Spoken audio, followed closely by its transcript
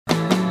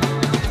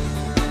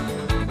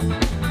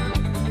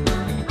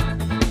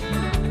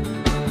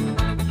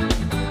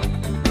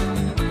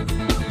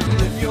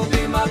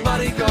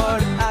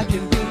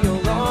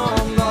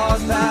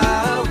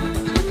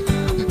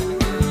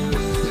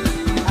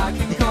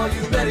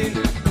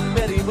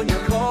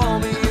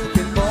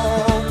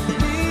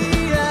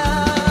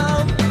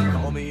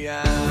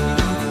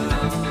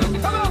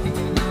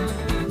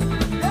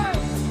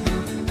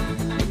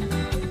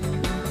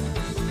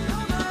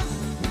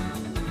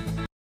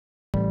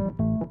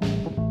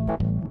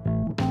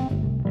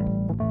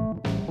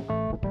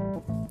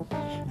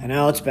I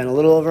know it's been a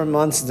little over a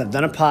month since I've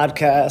done a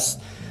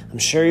podcast. I'm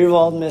sure you've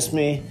all missed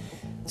me.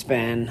 It's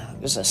been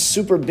just a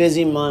super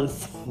busy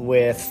month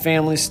with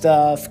family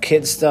stuff,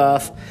 kid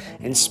stuff,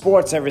 and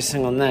sports every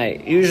single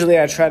night. Usually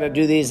I try to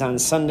do these on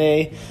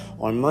Sunday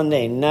or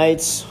Monday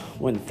nights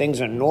when things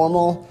are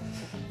normal,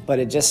 but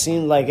it just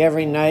seemed like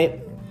every night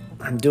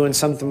I'm doing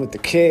something with the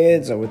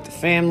kids or with the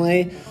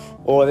family,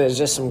 or there's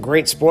just some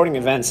great sporting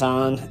events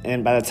on,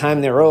 and by the time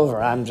they're over,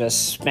 I'm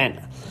just spent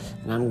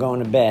and I'm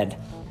going to bed.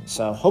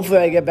 So hopefully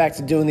I get back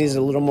to doing these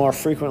a little more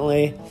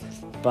frequently,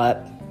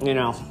 but,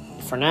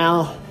 for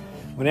now,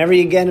 whenever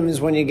you get them is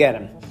when you get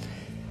them.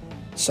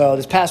 So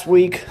this past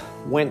week,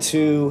 went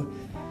to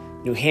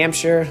New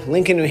Hampshire,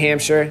 Lincoln, New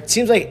Hampshire. It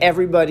seems like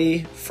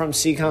everybody from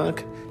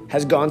Seekonk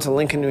has gone to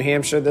Lincoln, New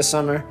Hampshire this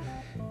summer.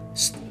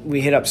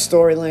 We hit up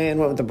Storyland,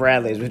 went with the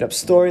Bradleys. We hit up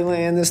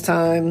Storyland this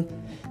time,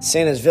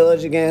 Santa's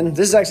Village again.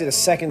 This is actually the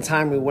second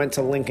time we went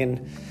to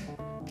Lincoln,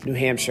 New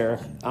Hampshire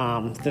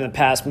in the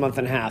past month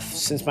and a half,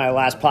 since my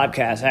last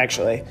podcast,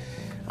 actually.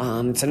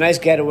 It's a nice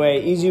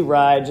getaway, easy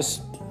ride,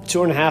 just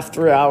 2.5,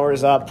 3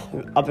 hours up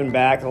and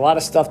back. A lot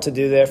of stuff to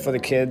do there for the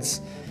kids.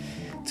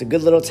 It's a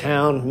good little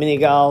town, mini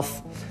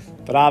golf,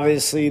 but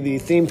obviously the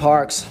theme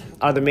parks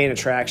are the main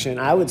attraction.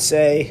 I would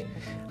say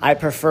I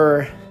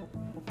prefer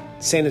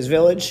Santa's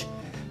Village.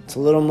 It's a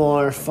little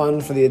more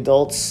fun for the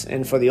adults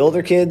and for the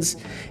older kids,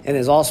 and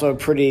there's also a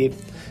pretty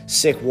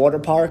sick water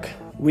park.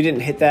 We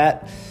didn't hit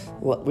that.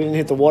 We didn't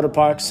hit the water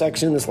park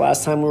section this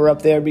last time we were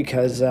up there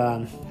because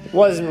it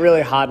wasn't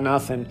really hot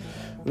enough, and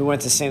we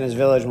went to Santa's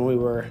Village when we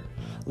were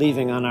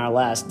leaving on our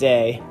last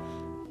day.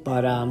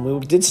 But we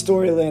did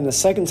Storyland the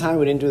second time.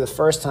 We didn't do the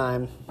first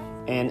time,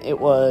 and it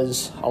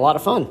was a lot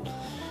of fun.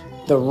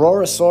 The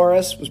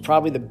Rorosaurus was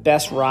probably the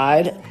best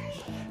ride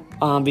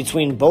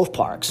between both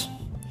parks.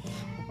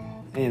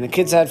 And the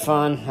kids had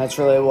fun. That's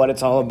really what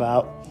it's all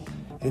about.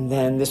 And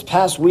then this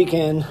past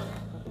weekend,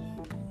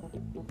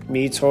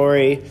 me,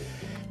 Tori,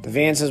 the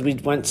Vances, we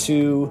went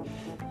to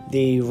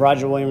the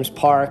Roger Williams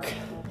Park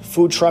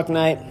food truck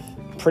night.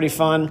 Pretty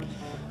fun.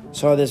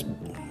 Saw this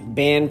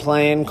band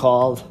playing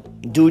called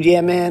Dude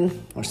Yeah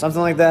Man or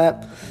something like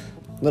that.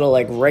 Little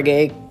like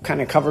reggae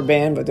kind of cover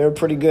band, but they were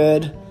pretty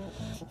good.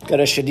 Got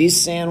a Shadis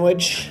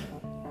sandwich.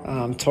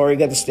 Tori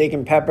got the steak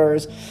and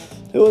peppers.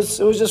 It was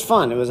just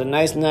fun. It was a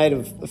nice night.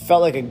 It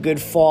felt like a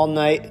good fall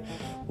night.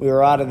 We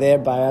were out of there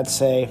by, I'd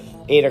say,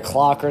 8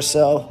 o'clock or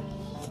so.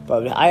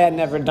 But I had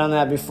never done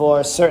that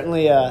before.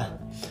 Certainly a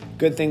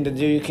good thing to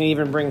do. You can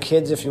even bring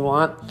kids if you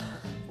want.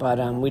 But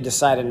we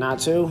decided not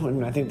to.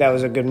 And I think that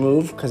was a good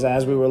move because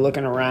as we were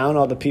looking around,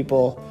 all the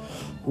people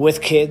with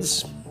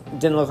kids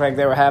didn't look like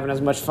they were having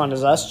as much fun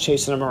as us,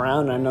 chasing them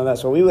around. And I know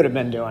that's what we would have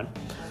been doing.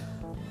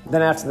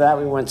 Then after that,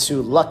 we went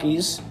to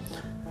Lucky's,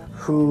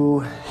 who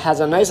has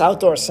a nice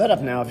outdoor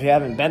setup now if you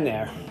haven't been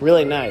there.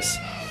 Really nice.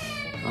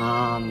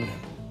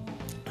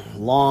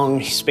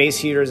 Long space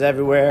heaters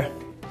everywhere.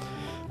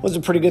 It was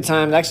a pretty good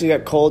time. It actually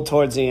got cold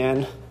towards the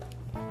end.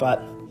 But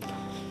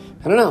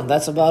I don't know.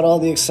 That's about all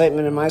the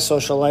excitement in my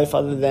social life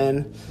other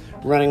than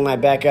running my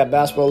backyard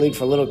basketball league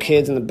for little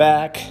kids in the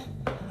back.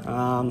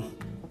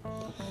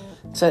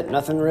 That's it.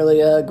 Nothing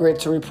really great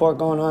to report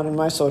going on in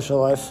my social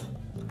life.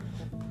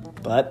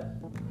 But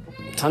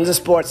tons of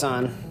sports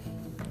on.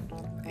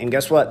 And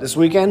guess what? This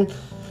weekend,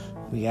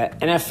 we got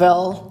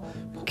NFL,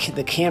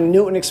 the Cam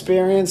Newton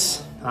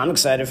experience. I'm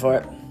excited for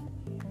it.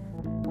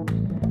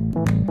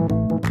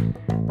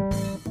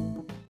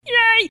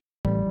 Yay!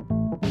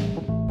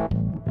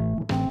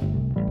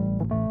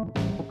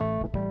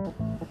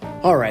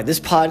 All right,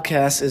 this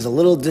podcast is a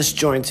little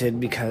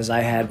disjointed because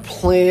I had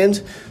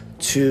planned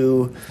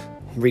to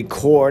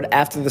record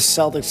after the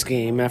Celtics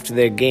game, after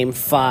their Game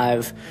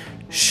 5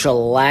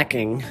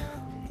 shellacking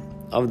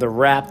of the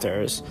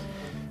Raptors.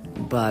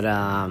 But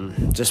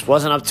just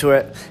wasn't up to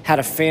it. Had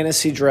a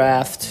fantasy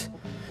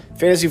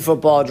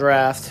football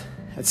draft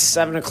at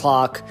 7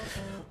 o'clock.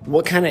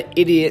 What kind of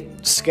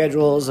idiot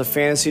schedules a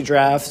fantasy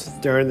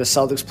draft during the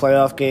Celtics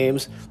playoff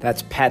games?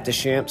 That's Pat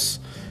Deschamps.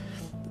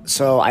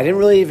 So I didn't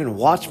really even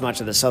watch much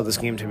of the Celtics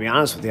game, to be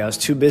honest with you. I was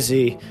too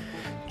busy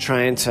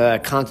trying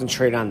to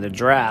concentrate on the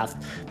draft.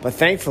 But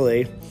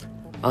thankfully,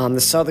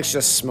 the Celtics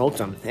just smoked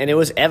them. And it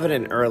was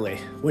evident early.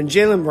 When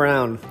Jaylen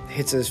Brown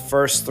hits his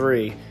first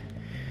three,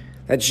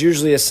 that's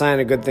usually a sign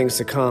of good things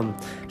to come.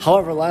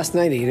 However, last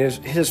night he hit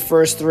his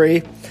first three,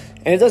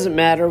 and it doesn't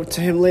matter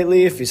to him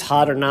lately if he's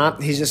hot or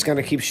not. He's just going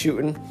to keep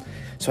shooting.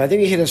 So I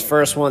think he hit his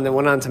first one, then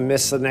went on to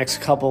miss the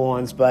next couple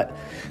ones. But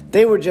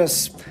they were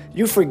just,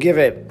 you forgive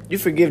it. You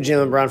forgive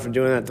Jaylen Brown for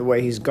doing that the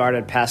way he's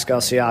guarded Pascal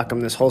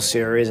Siakam this whole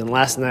series, and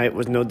last night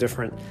was no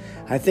different.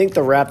 I think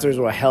the Raptors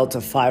were held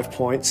to 5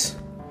 points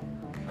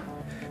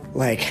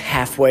like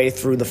halfway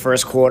through the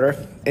first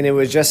quarter, and it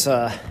was just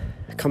a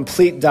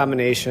complete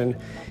domination.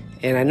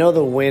 And I know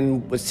the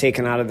wind was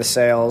taken out of the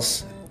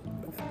sails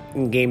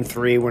in Game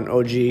 3 when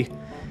OG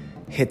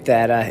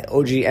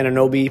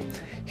Anunoby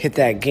hit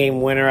that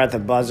game winner at the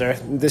buzzer.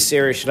 This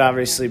series should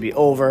obviously be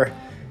over.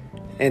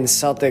 And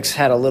Celtics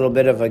had a little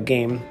bit of a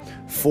Game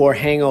 4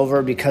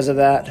 hangover because of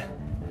that.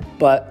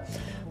 But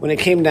when it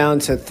came down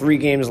to 3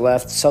 games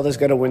left, Celtics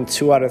got to win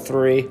 2 out of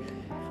 3.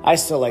 I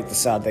still like the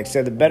Celtics.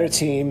 They're the better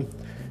team.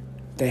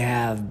 They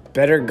have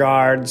better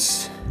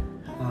guards,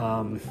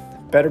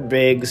 better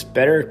bigs,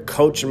 better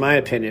coach in my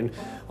opinion.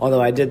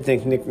 Although I did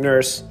think Nick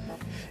Nurse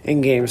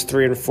in games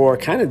 3 and 4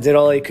 kind of did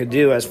all he could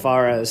do as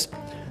far as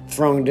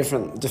throwing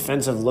different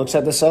defensive looks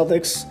at the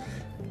Celtics.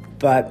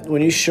 But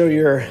when you show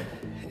your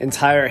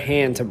entire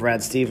hand to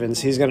Brad Stevens,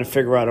 he's going to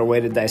figure out a way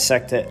to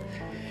dissect it.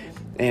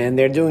 And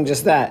they're doing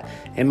just that.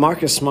 And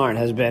Marcus Smart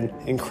has been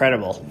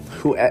incredible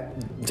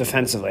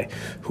defensively.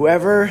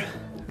 Whoever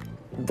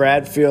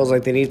Brad feels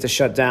like they need to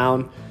shut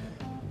down,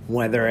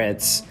 whether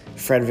it's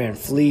Fred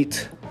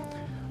VanVleet,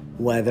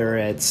 whether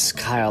it's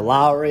Kyle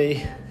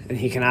Lowry, and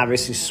he can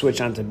obviously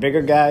switch onto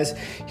bigger guys,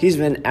 he's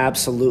been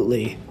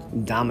absolutely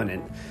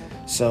dominant.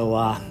 So,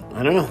 I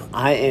don't know.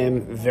 I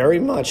am very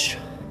much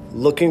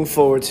looking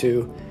forward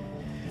to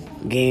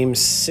Game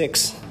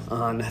 6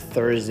 on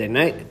Thursday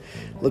night.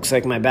 Looks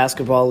like my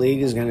basketball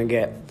league is going to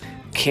get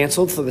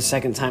canceled for the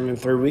second time in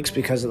 3 weeks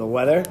because of the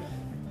weather.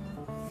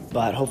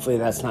 But hopefully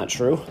that's not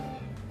true.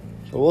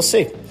 But we'll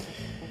see.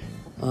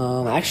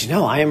 Actually,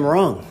 no, I am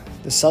wrong.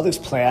 The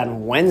Celtics play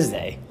on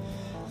Wednesday.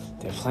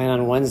 They're playing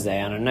on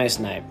Wednesday on a nice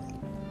night.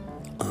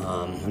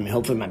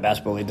 Hopefully my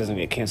basketball league doesn't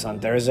get canceled on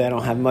Thursday. I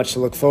don't have much to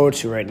look forward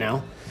to right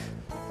now,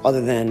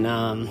 other than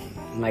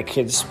my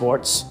kids'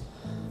 sports,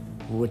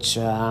 which,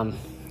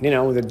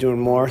 they're doing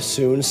more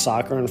soon.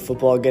 Soccer and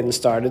football getting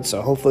started,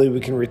 so hopefully we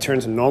can return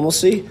to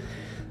normalcy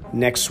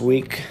next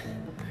week,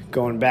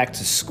 going back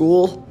to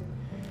school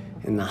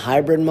in the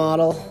hybrid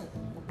model.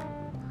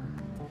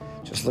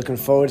 Just looking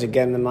forward to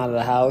getting them out of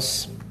the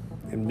house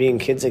and being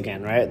kids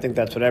again, right? I think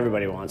that's what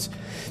everybody wants.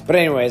 But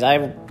anyways,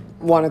 I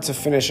wanted to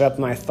finish up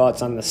my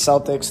thoughts on the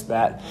Celtics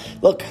that,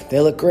 look,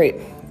 they look great.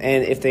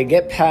 And if they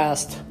get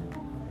past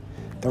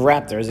the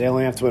Raptors, they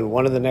only have to win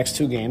one of the next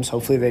 2 games.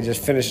 Hopefully they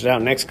just finish it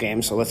out next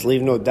game, so let's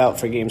leave no doubt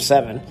for Game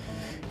 7.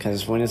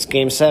 Because when it's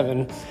Game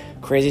 7,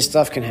 crazy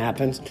stuff can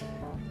happen.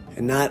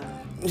 And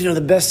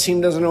the best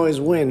team doesn't always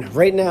win.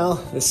 Right now,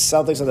 the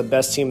Celtics are the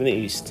best team in the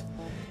East.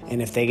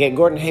 And if they get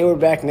Gordon Hayward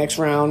back next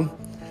round,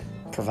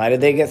 provided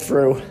they get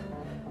through,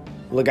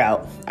 look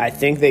out. I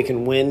think they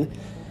can win.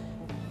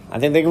 I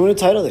think they can win a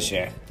title this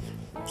year.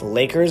 The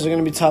Lakers are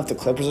going to be tough. The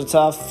Clippers are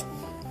tough.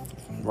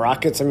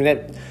 Rockets,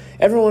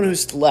 everyone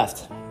who's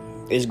left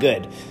is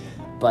good.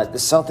 But the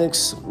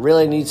Celtics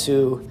really need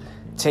to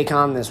take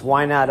on this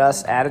why not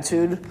us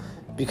attitude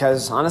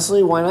because,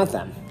 honestly, why not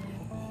them?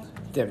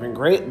 They've been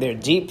great. They're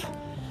deep.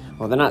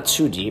 Well, they're not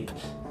too deep.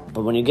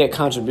 But when you get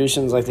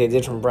contributions like they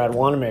did from Brad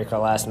Wanamaker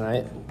last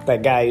night,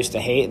 that guy I used to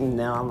hate and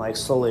now I'm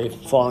slowly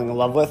falling in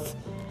love with,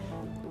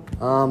 I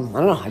don't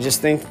know. I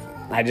just think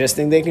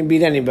they can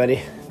beat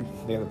anybody.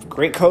 They have a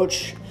great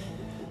coach,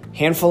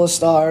 handful of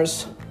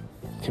stars,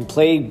 can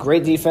play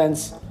great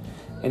defense,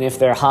 and if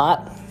they're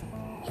hot,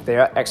 they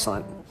are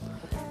excellent.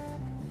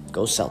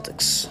 Go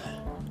Celtics.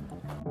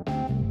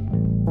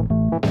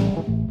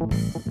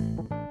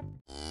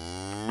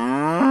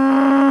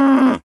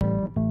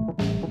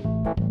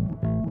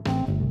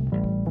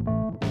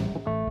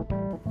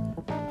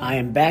 I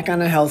am back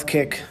on a health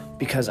kick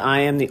because I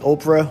am the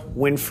Oprah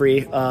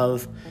Winfrey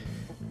of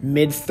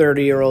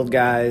mid-30-year-old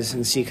guys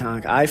in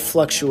Seekonk. I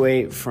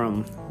fluctuate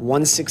from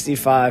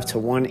 165 to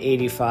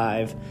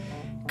 185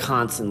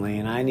 constantly,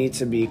 and I need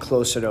to be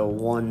closer to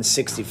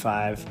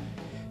 165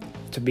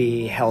 to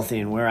be healthy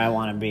and where I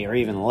want to be, or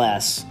even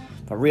less.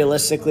 But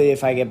realistically,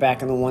 if I get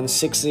back in the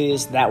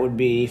 160s, that would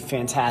be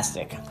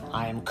fantastic.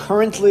 I am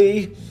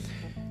currently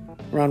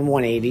around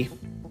 180.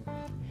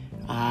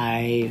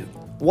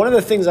 One of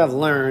the things I've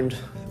learned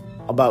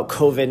about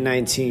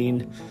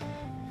COVID-19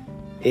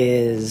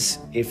 is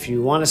if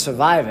you want to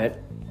survive it,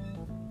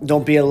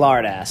 don't be a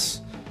lard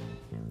ass.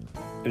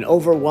 An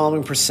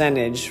overwhelming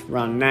percentage,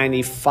 around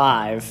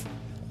 95%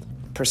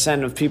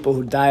 of people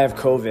who die of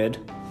COVID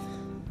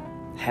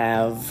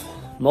have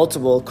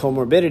multiple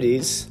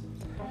comorbidities.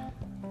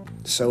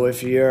 So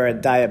if you're a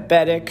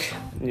diabetic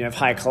and you have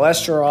high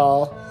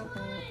cholesterol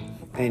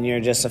and you're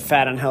just a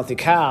fat, unhealthy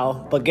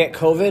cow, but get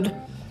COVID,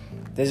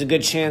 there's a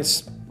good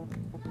chance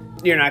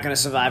you're not going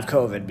to survive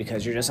COVID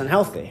because you're just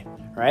unhealthy,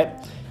 right?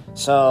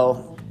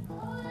 So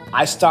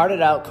I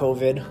started out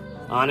COVID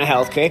on a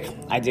health kick.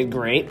 I did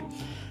great.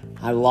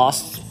 I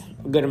lost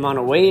a good amount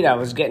of weight. I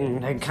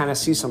kind of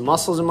see some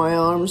muscles in my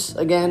arms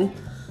again,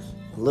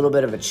 a little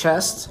bit of a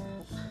chest.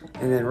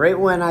 And then right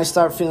when I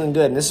start feeling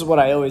good, and this is what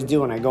I always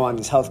do when I go on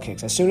these health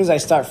kicks, as soon as I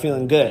start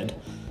feeling good,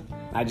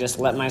 I just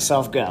let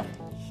myself go.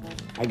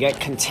 I get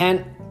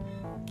content.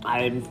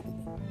 I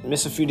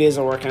miss a few days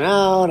of working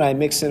out. I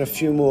mix in a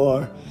few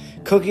more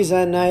cookies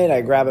at night.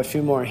 I grab a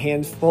few more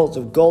handfuls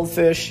of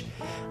goldfish.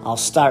 I'll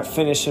start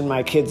finishing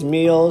my kids'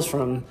 meals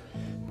from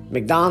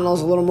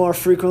McDonald's a little more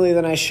frequently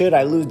than I should.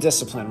 I lose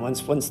discipline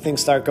once things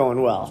start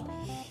going well.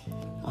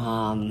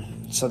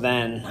 So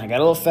then I got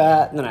a little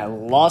fat, and then I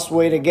lost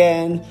weight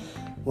again.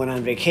 Went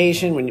on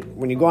vacation.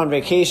 When you go on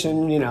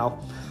vacation, it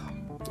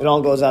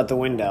all goes out the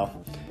window.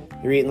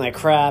 You're eating like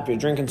crap. You're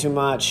drinking too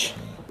much.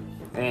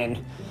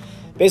 And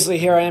basically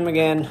here I am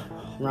again,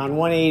 around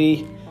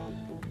 180.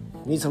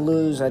 Need to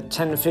lose at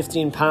 10 to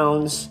 15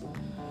 pounds.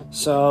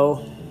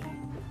 So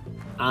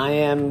I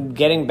am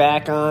getting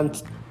back on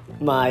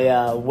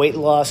my weight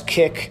loss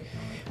kick.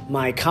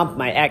 My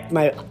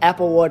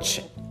Apple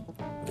Watch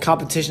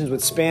competitions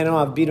with Spano,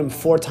 I've beat him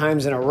 4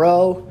 times in a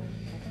row,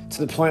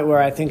 to the point where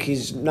I think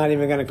he's not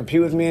even going to compete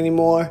with me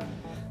anymore.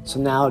 So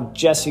now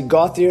Jesse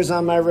Gauthier's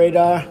on my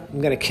radar. I'm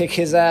going to kick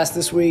his ass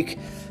this week.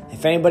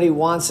 If anybody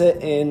wants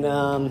it in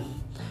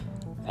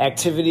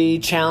activity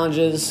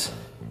challenges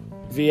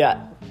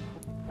via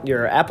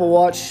your Apple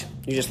Watch,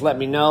 you just let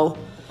me know.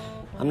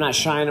 I'm not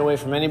shying away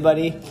from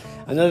anybody.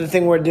 Another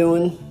thing we're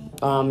doing,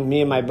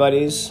 me and my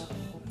buddies,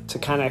 to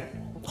kind of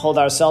hold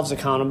ourselves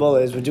accountable,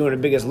 is we're doing a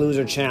Biggest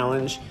Loser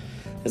challenge.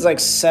 There's like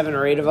 7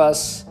 or 8 of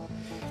us,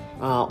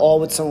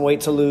 all with some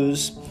weight to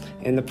lose.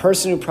 And the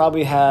person who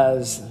probably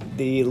has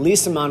the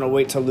least amount of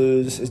weight to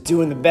lose is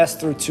doing the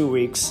best through 2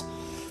 weeks.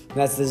 And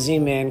that's the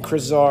Z-Man,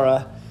 Chris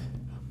Zora.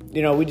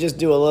 You know, we just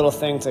do a little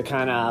thing to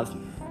kind of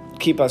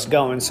keep us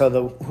going.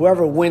 So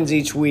whoever wins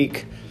each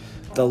week,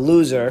 the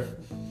loser,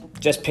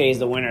 just pays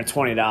the winner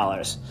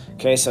 $20.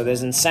 Okay, so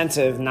there's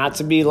incentive not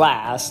to be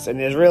last. And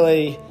there's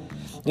really,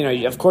 you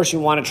know, of course you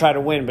want to try to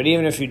win. But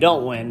even if you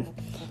don't win,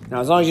 now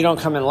as long as you don't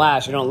come in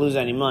last, you don't lose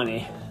any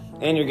money.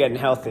 And you're getting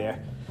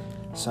healthier.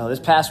 So this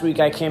past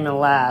week I came in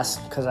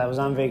last because I was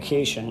on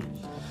vacation.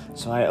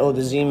 So I owe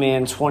the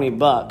Z-Man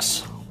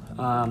 $20.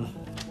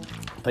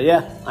 But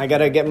yeah, I got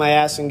to get my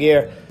ass in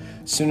gear.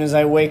 As soon as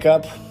I wake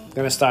up, I'm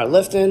going to start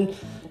lifting.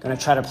 Going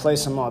to try to play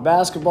some more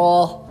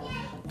basketball.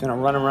 Going to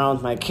run around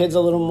with my kids a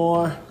little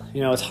more.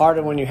 You know, it's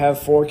harder when you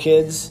have 4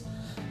 kids.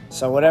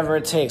 So whatever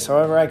it takes,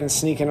 however I can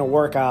sneak in a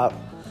workout,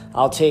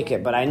 I'll take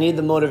it. But I need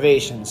the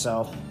motivation.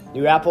 So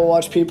you Apple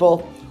Watch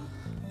people,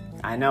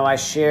 I know I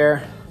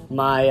share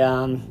my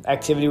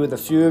activity with a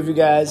few of you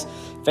guys.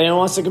 If anyone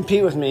wants to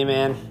compete with me,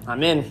 man,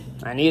 I'm in.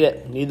 I need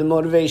it. Need the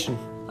motivation.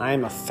 I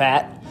am a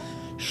fat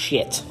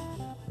shit.